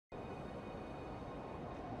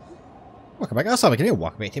Welcome back, guys. I'm here.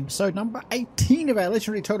 Welcome back to episode number 18 of our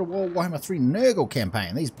legendary Total War Warhammer 3 Nurgle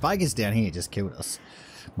campaign. These buggers down here just killed us.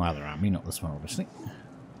 My other army, not this one, obviously.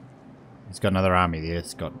 It's got another army there.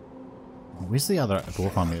 It's got... Where's the other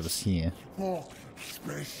dwarf army that was here? Yeah,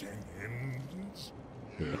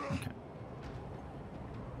 okay.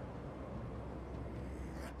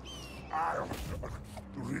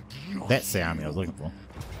 That's the army I was looking for.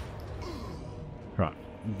 Right.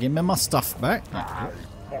 Give me my stuff back.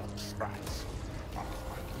 The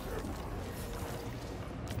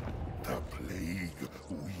Plague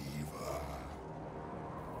Weaver.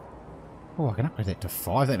 Oh, I can upgrade that to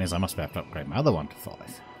 5. That means I must have to upgrade my other one to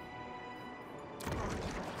 5.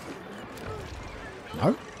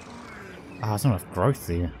 No? Oh, there's not enough growth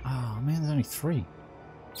there. Oh, man, there's only 3.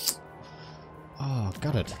 Oh,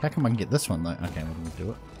 got it. How come I can get this one, though? Okay, we're going to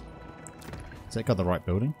do it. Has that got the right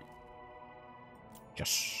building?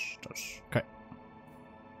 Yes. Okay.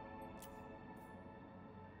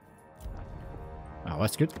 Oh,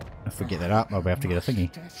 that's good. If we get that up, I'll be able to get a thingy.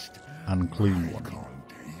 Unclude one.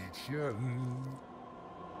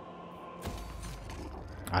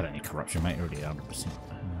 I don't need corruption, mate. Already 100%.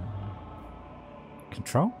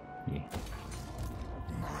 Control? Yeah.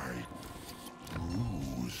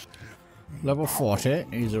 Level 40.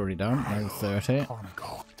 He's already done. Level 30.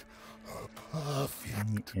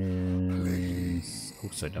 He is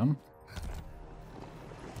also done.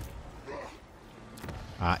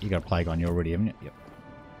 You got a plague on you already, haven't you? Yep.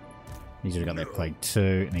 He's already got that plague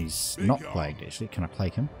too, and he's not plagued actually. Can I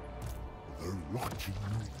plague him? The rotting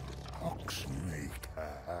Poxmaker.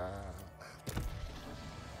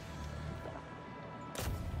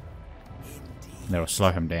 That'll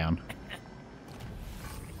slow him down.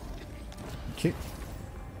 Cute.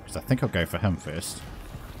 Because I think I'll go for him first.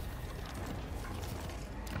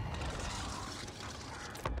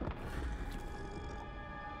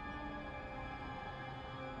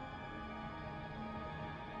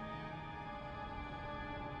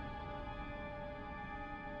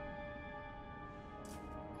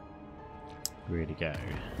 Where'd he go?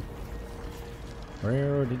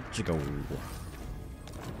 Where did you go?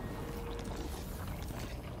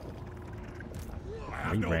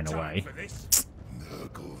 Oh, he ran away.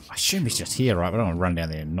 I assume he's just here, right? But I don't want to run down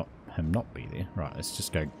there and him not be there. Right, let's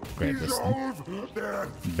just go grab this thing.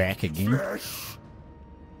 Back again.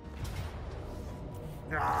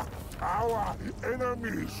 Our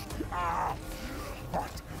enemies are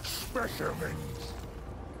hot specimens.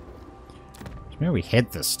 Maybe we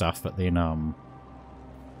had this stuff, but then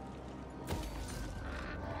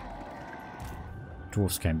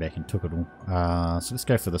dwarfs came back and took it all. So let's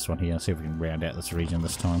go for this one here and see if we can round out this region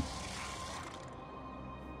this time.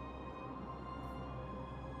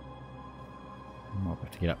 Might have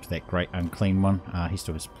to get up to that great unclean one. He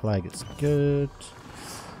still has plague, it's good.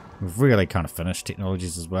 We've really kind of finished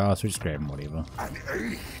technologies as well, so we just grab them whatever. An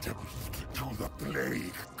aid to the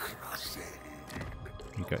plague.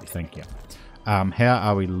 You got your thing, yeah. How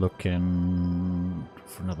are we looking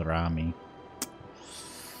for another army?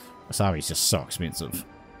 This army's just so expensive.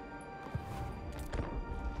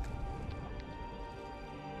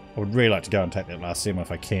 I would really like to go and take that last sim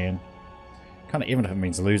if I can. Kind of, even if it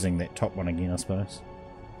means losing that top one again, I suppose.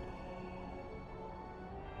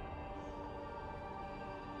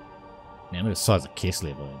 Now look at the size of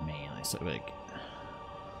Kessler, but man, they're so big.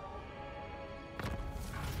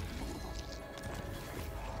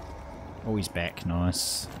 Oh, he's back.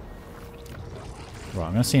 Nice. Right,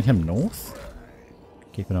 I'm going to send him north.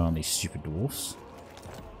 Keep an eye on these stupid dwarfs.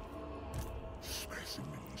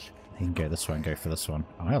 He can go this way and go for this one.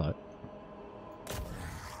 Oh, hello.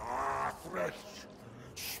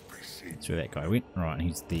 That's where that guy went. Right,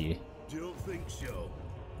 he's there. Don't think so.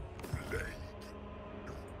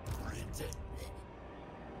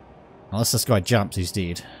 Unless this guy jumps, he's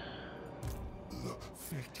dead.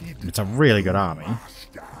 It's a really good army.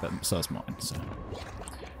 But so is mine, so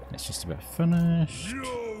that's just about finished.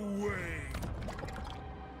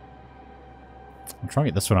 I'm trying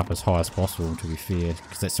to get this one up as high as possible, to be fair,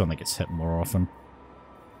 because that's the one that gets hit more often.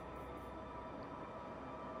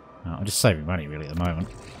 I'm just saving money really at the moment.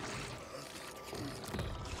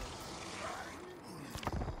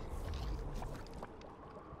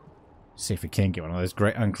 See if we can get one of those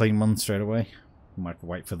great unclean ones straight away. We might have to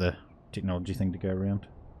wait for the technology thing to go around.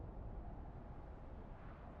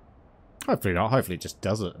 Hopefully not. Hopefully it just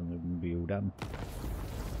does it and it'll be all done.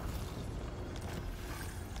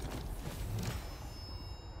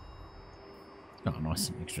 Oh, nice.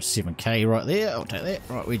 An extra 7k right there. I'll take that.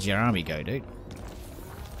 Right, where'd your army go, dude?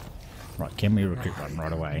 Right, can we recruit one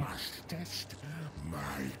right away?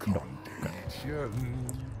 No.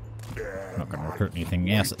 Not going to recruit anything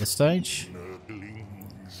else at this stage.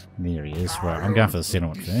 Nurglings. There he is. Right, I'm going for the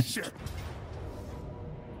settlement first.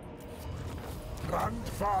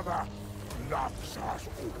 Grandfather loves us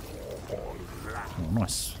all. Oh,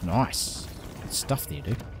 nice. Nice. Good stuff there,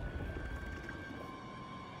 dude.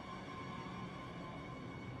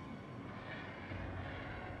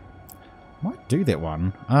 Might do that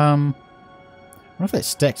one. I wonder if that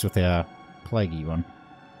stacks with our plaguey one.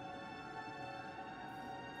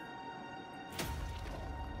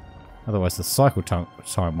 Otherwise, the cycle time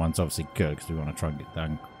one's obviously good because we want to try and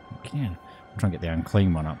get the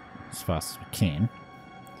unclean one up as fast as we can.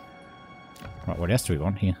 Right, what else do we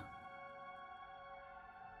want here?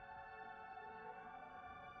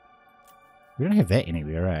 We don't have that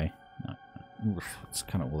anywhere, eh? No. Oof, it's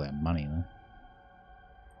kind of all that money though.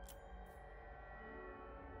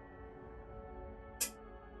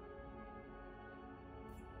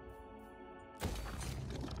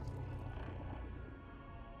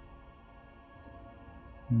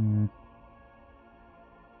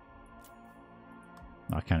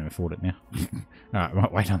 I can't even afford it now. Alright, I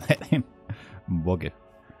might wait on that then. Bugger.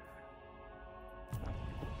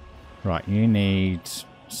 Right, you need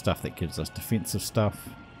stuff that gives us defensive stuff.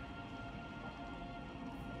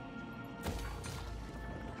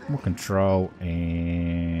 More control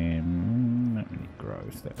and not really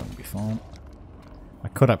growth, that won't be fine. I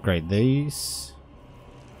could upgrade these.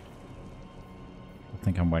 I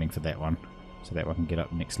think I'm waiting for that one. So that one can get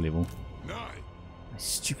up next level. These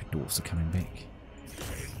stupid dwarfs are coming back.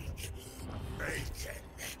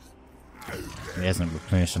 It hasn't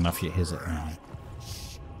replenished enough yet, has it?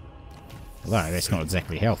 Although that's not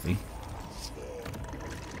exactly healthy.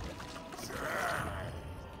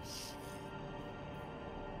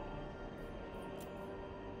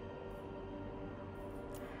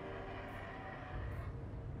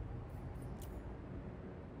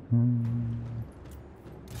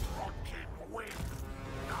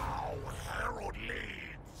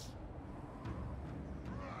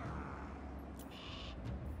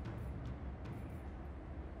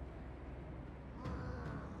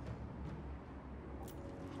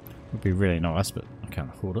 Would be really nice, but I can't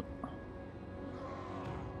afford it.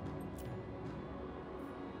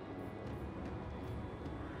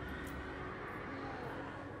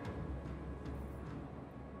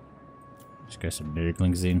 Let's go some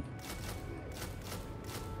Nurglings in.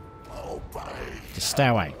 Just stay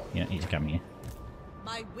away. You don't need to come here.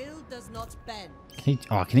 My will does not bend. Can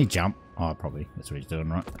he jump? Oh, probably. That's what he's doing,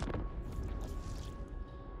 right?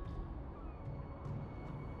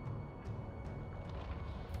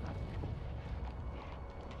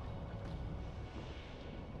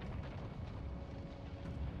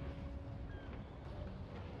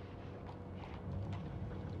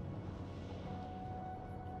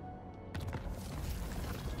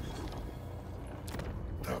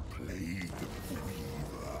 The Plague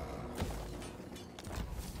Weaver.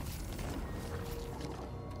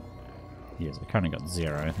 Yes, I currently got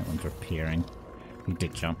 0. That one's repairing. He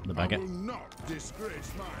did jump, the I bugger. will not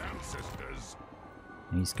disgrace my ancestors.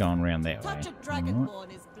 He's going around that way. Touch of Alright.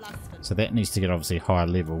 dragonborn is blasphemy. So that needs to get obviously higher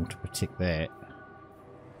level to protect that.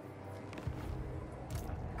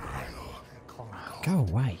 Go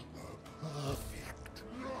away.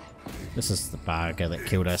 This is the bugger that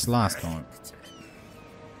killed us last time.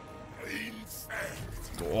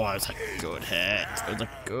 Oh, it was a good hit. It was a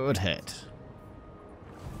good hit.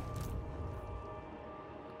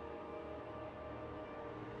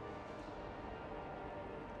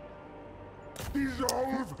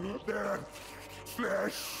 Dissolve their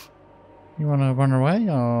flesh. You want to run away?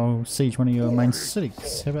 I'll siege one of your main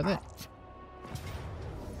cities. How about that?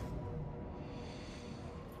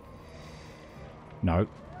 No.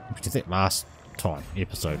 We did that last time,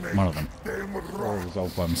 episode, one of them. I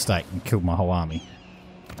resolved by mistake and killed my whole army.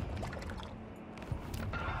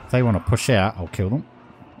 If they want to push out, I'll kill them.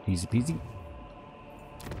 Easy peasy.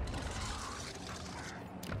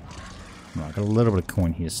 Right, got a little bit of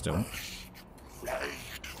coin here still.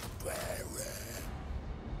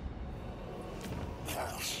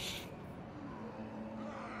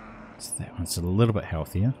 So that one's a little bit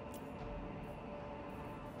healthier.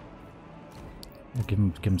 We'll give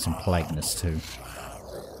him some plagueness too.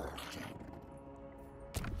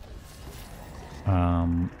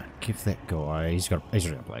 Give that guy. He's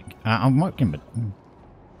already got plague. I might give him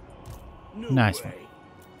a nice one.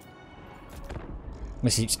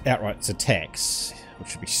 Unless he outright attacks,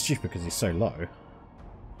 which would be stupid because he's so low.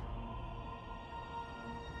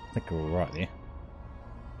 I think we're all right there.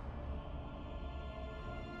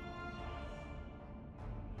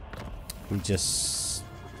 We just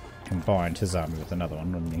combined his army with another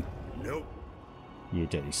one, wouldn't he? Nope. You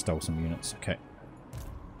did. He stole some units. Okay.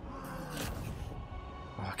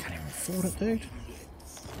 Oh, I can't even afford it, dude.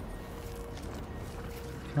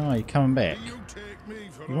 Oh, you're coming back.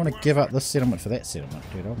 You want to give up this settlement for that settlement?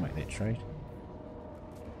 Dude, I'll make that trade.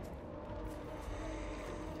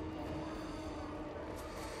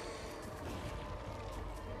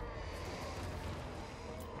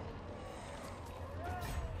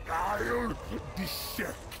 I'll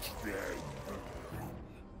dissect them.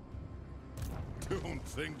 Don't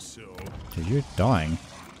think so. Dude, you're dying.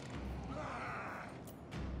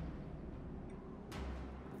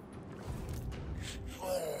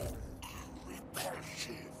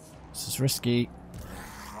 This is risky.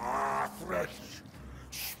 Fresh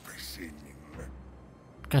spacing.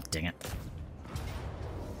 God dang it.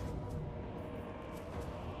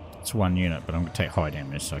 It's one unit, but I'm going to take high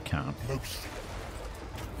damage, so I can't.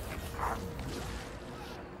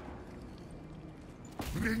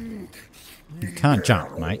 You can't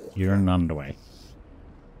jump, mate. You're in underway.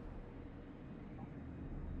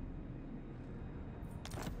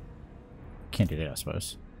 Can't do that, I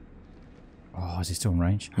suppose. Oh, is he still in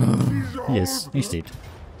range? Yes, he's dead.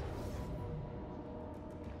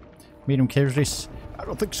 Medium casualties? I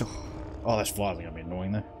don't think so. Oh, those flies are going to be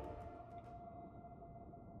annoying, though.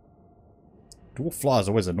 Dwarf flies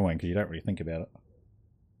are always annoying because you don't really think about it.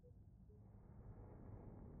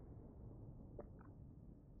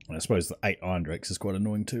 And I suppose the 8 Iron Drakes is quite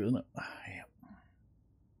annoying too, isn't it? Yeah.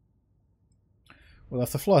 Well,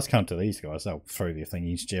 if the flies come to these guys, they'll throw their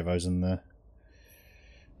thingies, Javos in the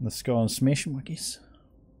sky and smash them, I guess.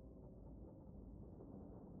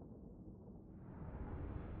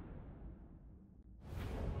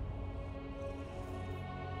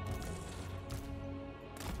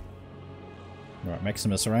 Right,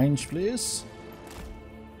 Maximus range, please.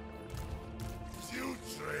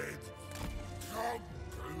 Putrid. Come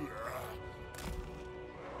here.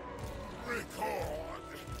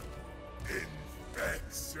 Record.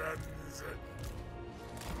 Infections.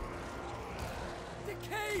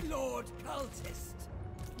 Decay, Lord Cultist!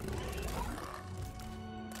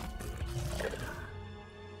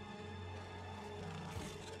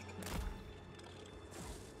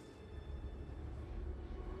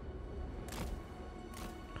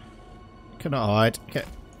 Can I hide? Okay.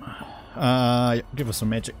 Give us some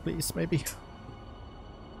magic, please, maybe.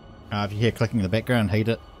 If you hear clicking in the background, heat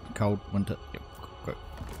it. Cold, winter. Yep, good.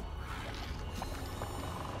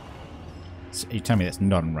 So you tell me that's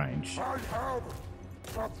not in range. I have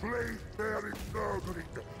a Plaguefather Nurgle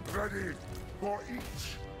ready for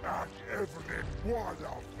each and every one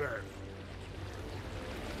of them.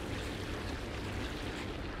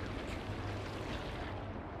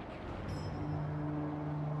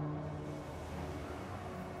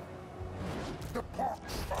 The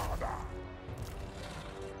Poxfather.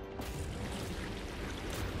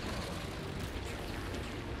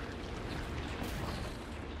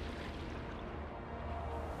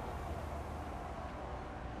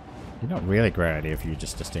 You're not really a great idea if you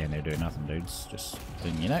just to stand there doing nothing, dudes. Just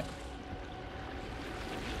letting you know.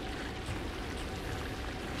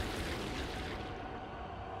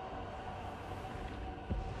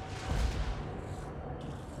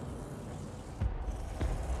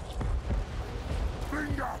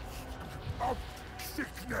 Bringer of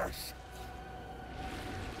sickness.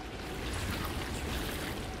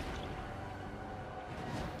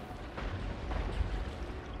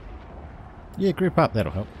 Yeah, group up,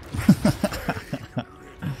 that'll help.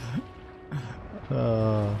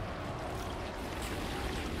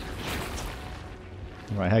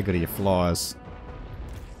 Right, how good are your flies?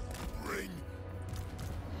 Bring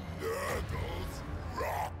Nurgle's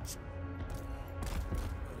rot.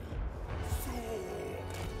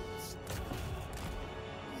 Swords.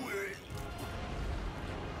 With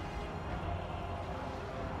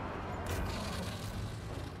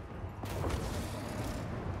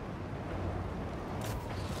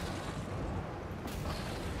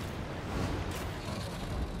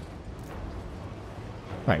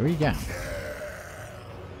Right, where you going?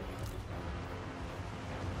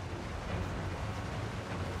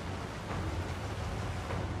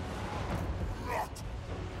 rot,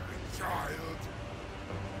 child.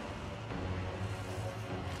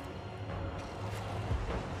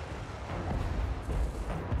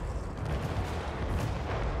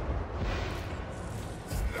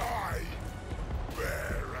 Fly,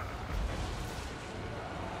 bearer.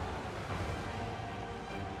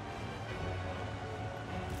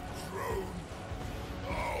 Throne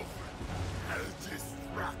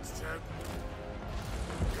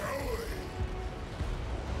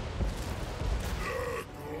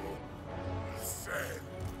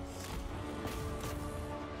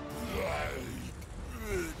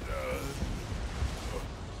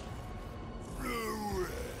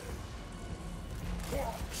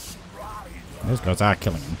Those guys are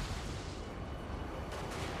killing him.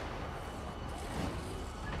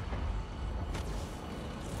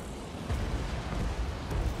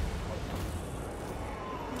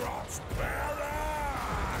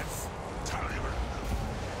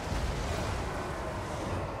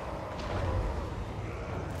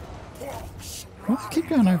 Why do they keep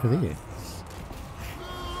going over there?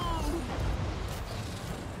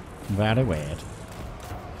 Very weird.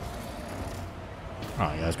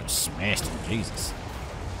 Oh yeah, those got smashed him, Jesus.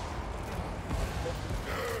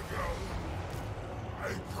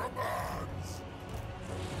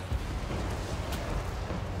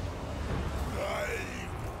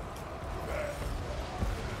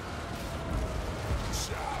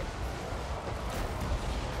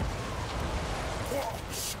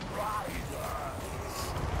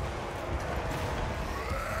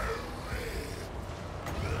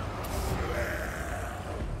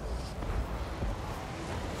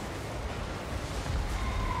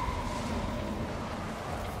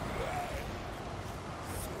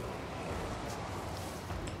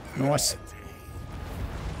 Nice.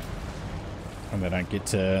 And they don't get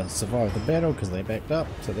to survive the battle because they backed up,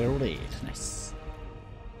 so they're all dead. Nice.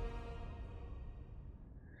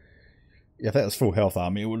 Yeah, if that was full health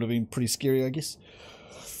army, it would have been pretty scary, I guess.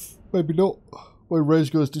 Maybe not. My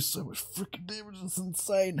rage guys do so much freaking damage, it's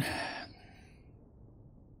insane.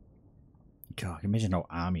 God, I can imagine an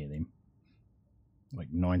army of them. Like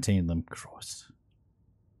 19 of them, Christ.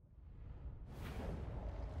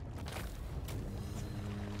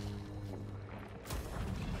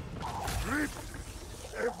 Rip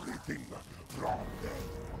everything from them.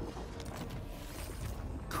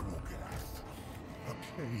 Cooketh, a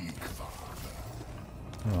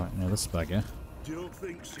Plaguefather. Alright, now this bugger. Don't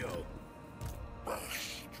think so.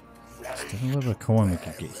 Still a little bit of coin we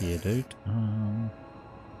could get here, dude.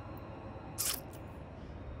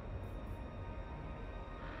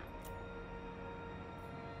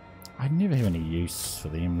 I never have any use for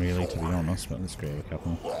them, really, to be honest, but let's grab a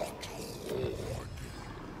couple.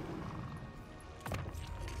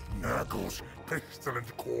 Nurgle's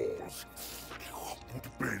pestilent cause would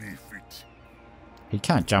benefit. He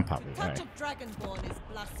can't jump up there, Touch though. of Dragonborn is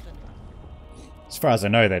blasphemy. As far as I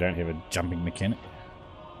know, they don't have a jumping mechanic.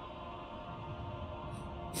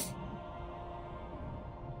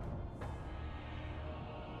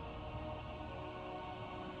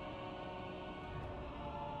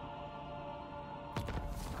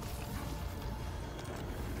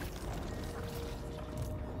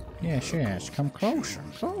 Yes, yes, come closer,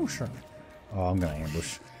 closer. Oh, I'm going to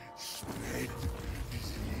ambush.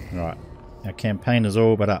 Right, our campaign is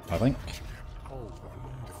all but up, I think.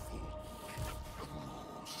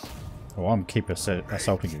 Oh, I'm keep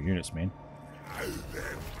assaulting your units, man.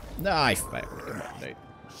 Nice, mate. Come on, dude.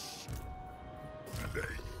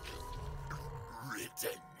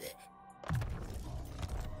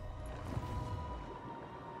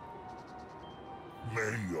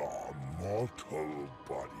 May our mortal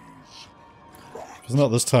bodies rot. It's not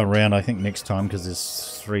this time round, I think next time, because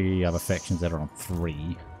there's 3 other factions that are on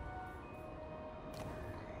 3.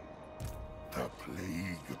 The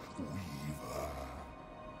Plague Weaver.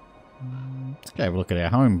 Let's go have a look at our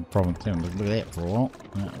home province. Look at that for a while.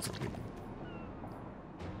 That's good.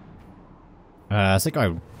 Is that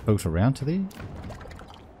guy built around to there?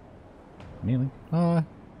 Nearly. Oh,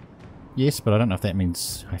 yes, but I don't know if that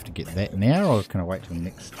means I have to get that now, or can I wait till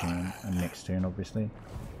next turn? Next turn, obviously.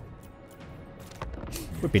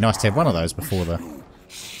 Would be nice to have one of those before the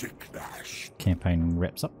campaign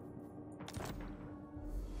wraps up.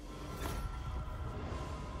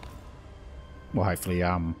 Well, hopefully,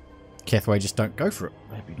 Cathway just don't go for it.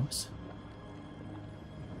 That'd be nice.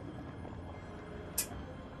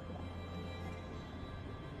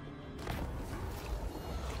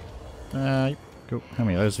 Cool. How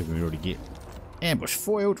many of those did we already get? Ambush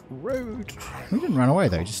foiled. Rude. We didn't run away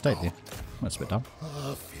though. He just stayed there. That's a bit dumb.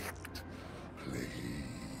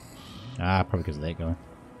 Ah, probably because of that guy.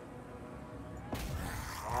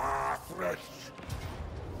 Fresh.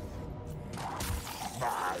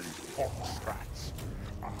 My Poxmakers.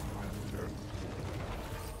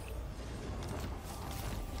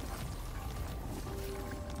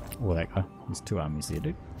 Oh, that guy. There's 2 armies there,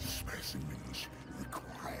 dude. Specimens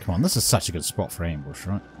required. Come on, this is such a good spot for ambush,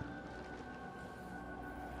 right?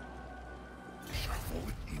 Shuffle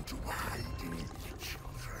into hiding,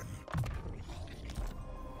 children.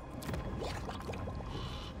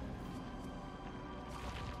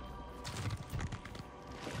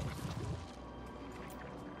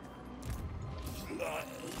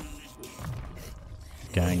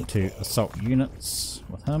 Going to assault units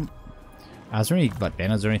with him. Is there any like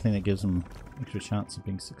banners or anything that gives them extra chance of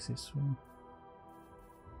being successful?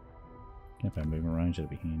 Campaign movement range, that'll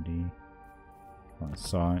be handy. Line of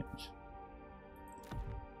sight.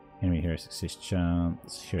 Enemy hero success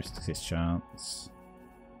chance. Hero success chance.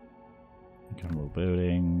 Incoming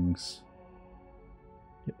buildings.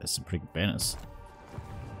 Yep, that's some pretty good banners.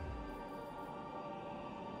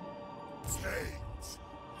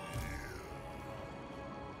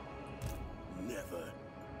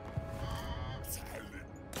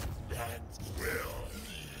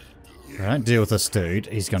 If I don't deal with this dude,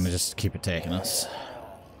 he's going to just keep attacking us.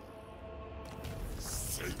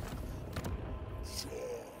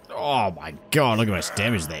 Oh my god, look how much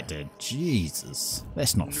damage that did. Jesus.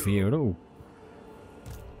 That's not fair at all.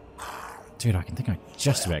 Dude, I think I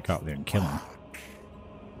just about got up there and kill him.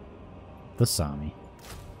 This army.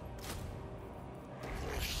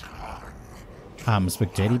 Is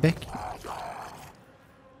Big Daddy back?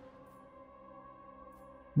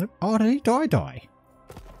 Nope. Oh, did he die?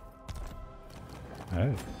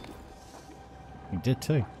 Oh. He did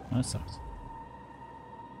too. That sucks.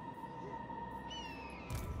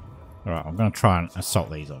 Alright, I'm going to try and assault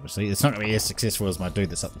these, obviously. It's not going to be as successful as my dude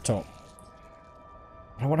that's up the top.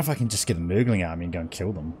 I wonder if I can just get a Nurgling army and go and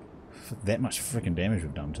kill them. For that much freaking damage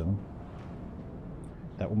we've done to them.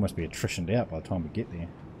 That will almost be attritioned out by the time we get there.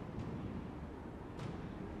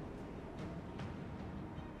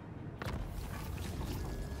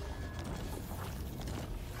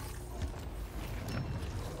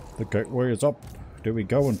 The Goat Warrior's up. Do we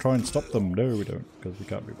go and try and stop them? No, we don't, because we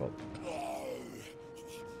can't be bothered.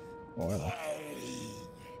 Oh, hello.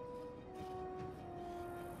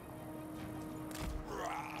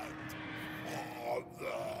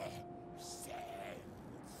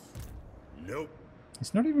 Nope.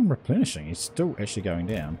 He's not even replenishing. He's still actually going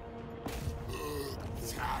down.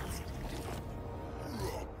 I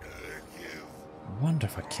wonder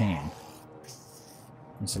if I can.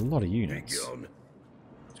 There's a lot of units.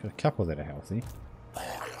 It's got a couple that are healthy.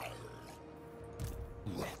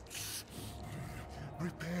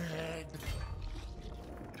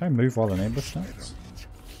 Can I move while an ambush starts?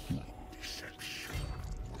 No.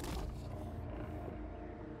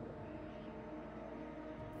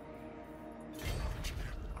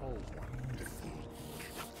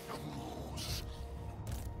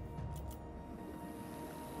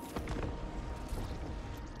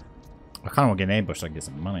 I kind of want to get an ambush so I can get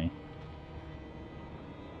some money.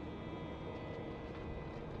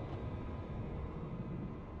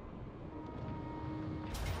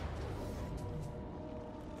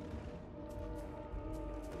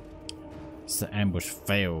 The ambush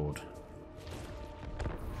failed.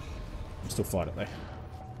 Still fight it though.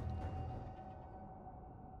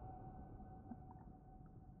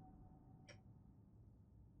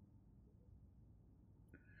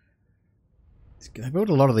 They built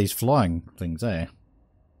a lot of these flying things there.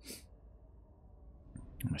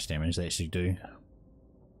 How much damage they actually do.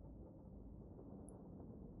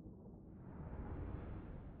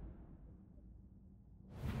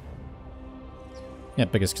 Yeah,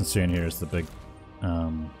 biggest concern here is the big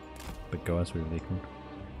guys, whatever they're called.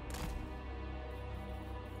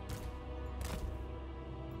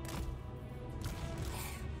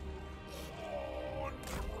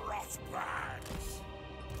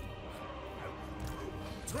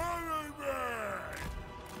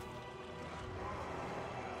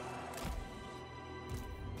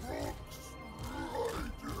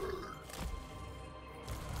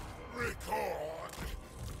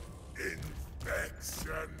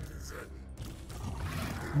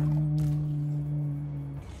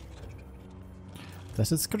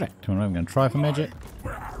 This is correct. I'm going to try for magic.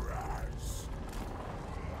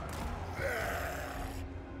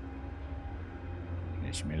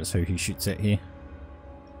 Actually matters who he shoots at here.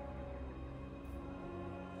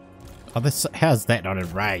 Oh, this, how's that not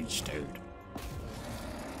enraged, dude?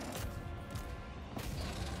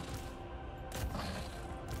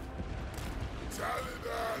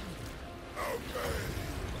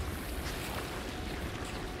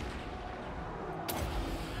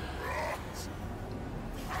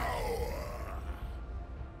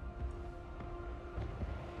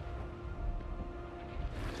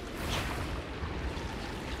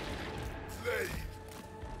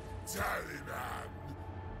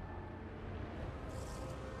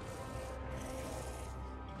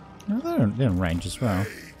 No, they're in range as well.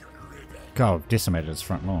 God, I've decimated his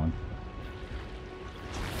front line.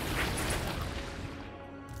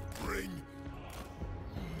 Bring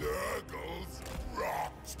Nurgle's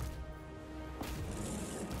rot.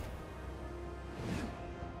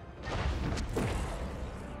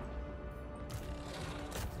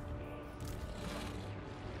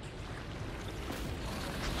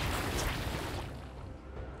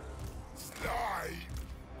 Slime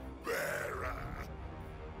bearer.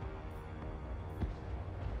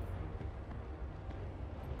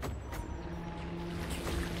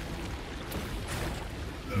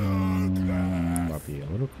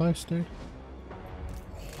 close, dude.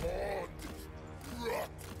 Horned rot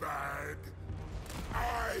bag.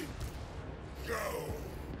 I go.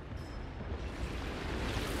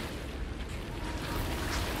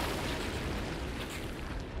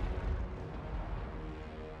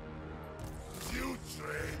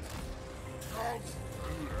 Putrid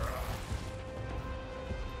conqueror.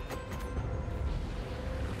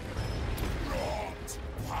 Rot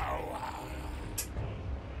power.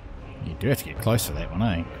 You do have to get close for that one,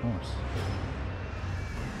 eh? Of course.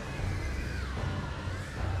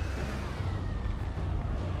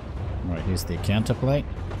 Right, here's the counterplate.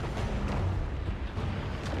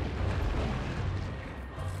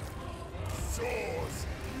 Swords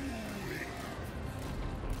moving.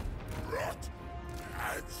 Rot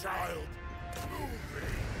and child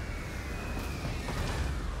moving.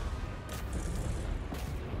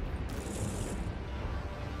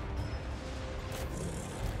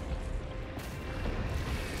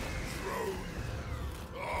 Throne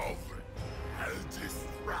of hell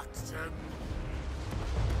distraction.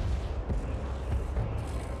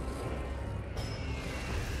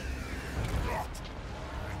 Rot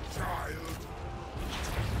and child.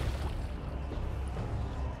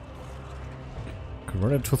 Get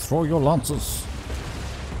ready to throw your lances.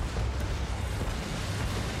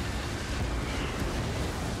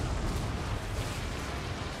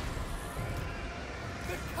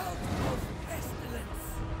 The cult of pestilence.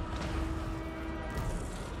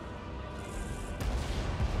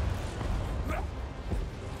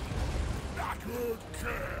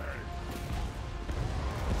 Okay.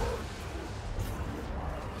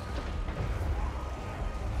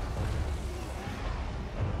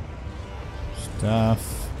 Stuff.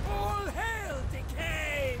 All hail,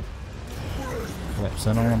 Decay! Collapse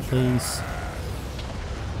in on them, please.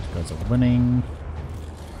 These guys are winning.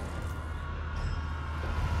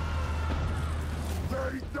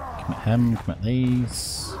 Commit him, commit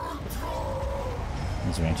these.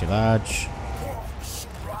 These are anti-large.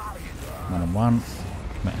 1 on 1.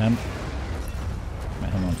 Commit him.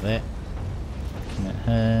 Commit him onto that. Commit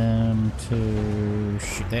him to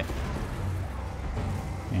shoot that.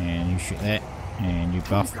 And you shoot that. And you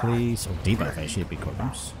buff, please. Or debuff, actually, it'd be quite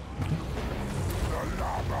nice.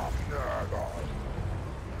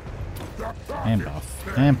 And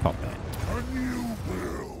buff. And pop that. A new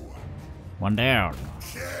brew. 1 down.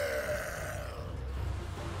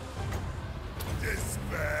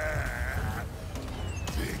 Despair.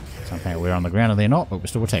 Somehow we're on the ground and they're not, but we're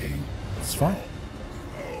still attacking them. It's fine.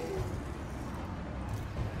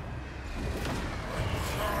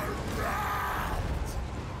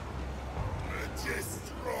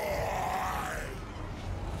 Destroy.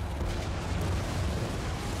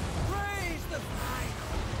 Praise the fire!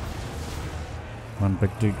 One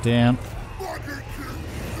big dude down. What did you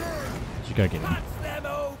say? You go get him. Bust them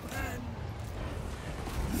open!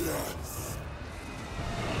 Yes.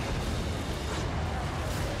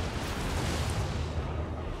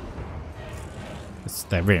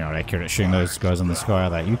 They're really not accurate at shooting those guys in the sky, are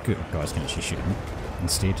they? You guys can actually shoot them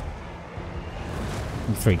instead.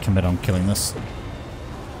 You 3 commit on killing this.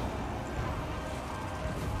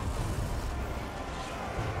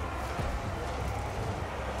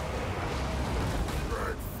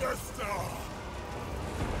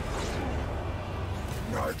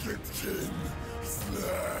 Naked King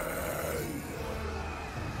slay.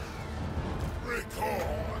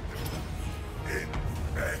 Record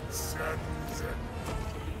infections.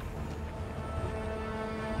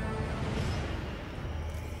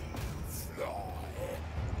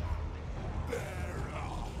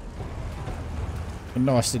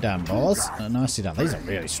 Nicely done, boys. Nicely done. These are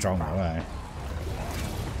really strong, though, eh?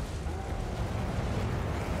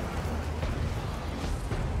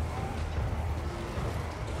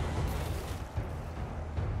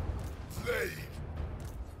 Plague,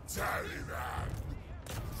 Taliban,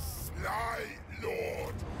 Sly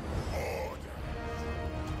Lord, Order.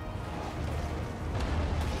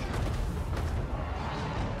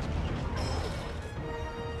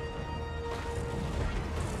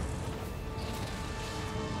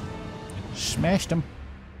 Smashed him.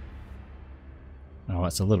 Oh,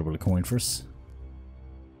 that's a little bit of coin for us.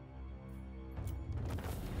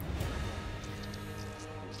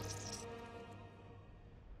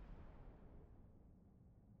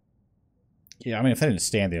 Yeah, I mean, if they didn't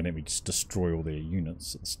stand there and let me just destroy all their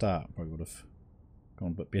units at the start, probably would have gone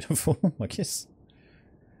a bit better for them, I guess.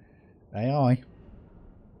 AI.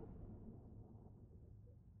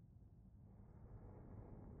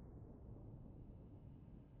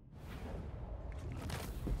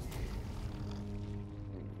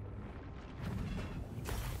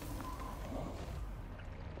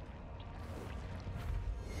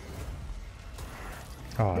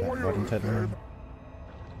 Oh, that boil wasn't it. them.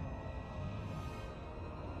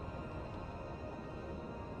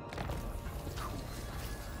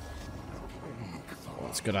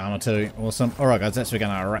 That's good armor too. Awesome. Alright guys, that's where we're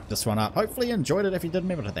going to wrap this one up. Hopefully you enjoyed it. If you did,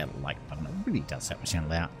 remember to hit that like button. It really does help the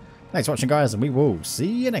channel out. Thanks for watching guys, and we will see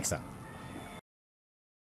you next time.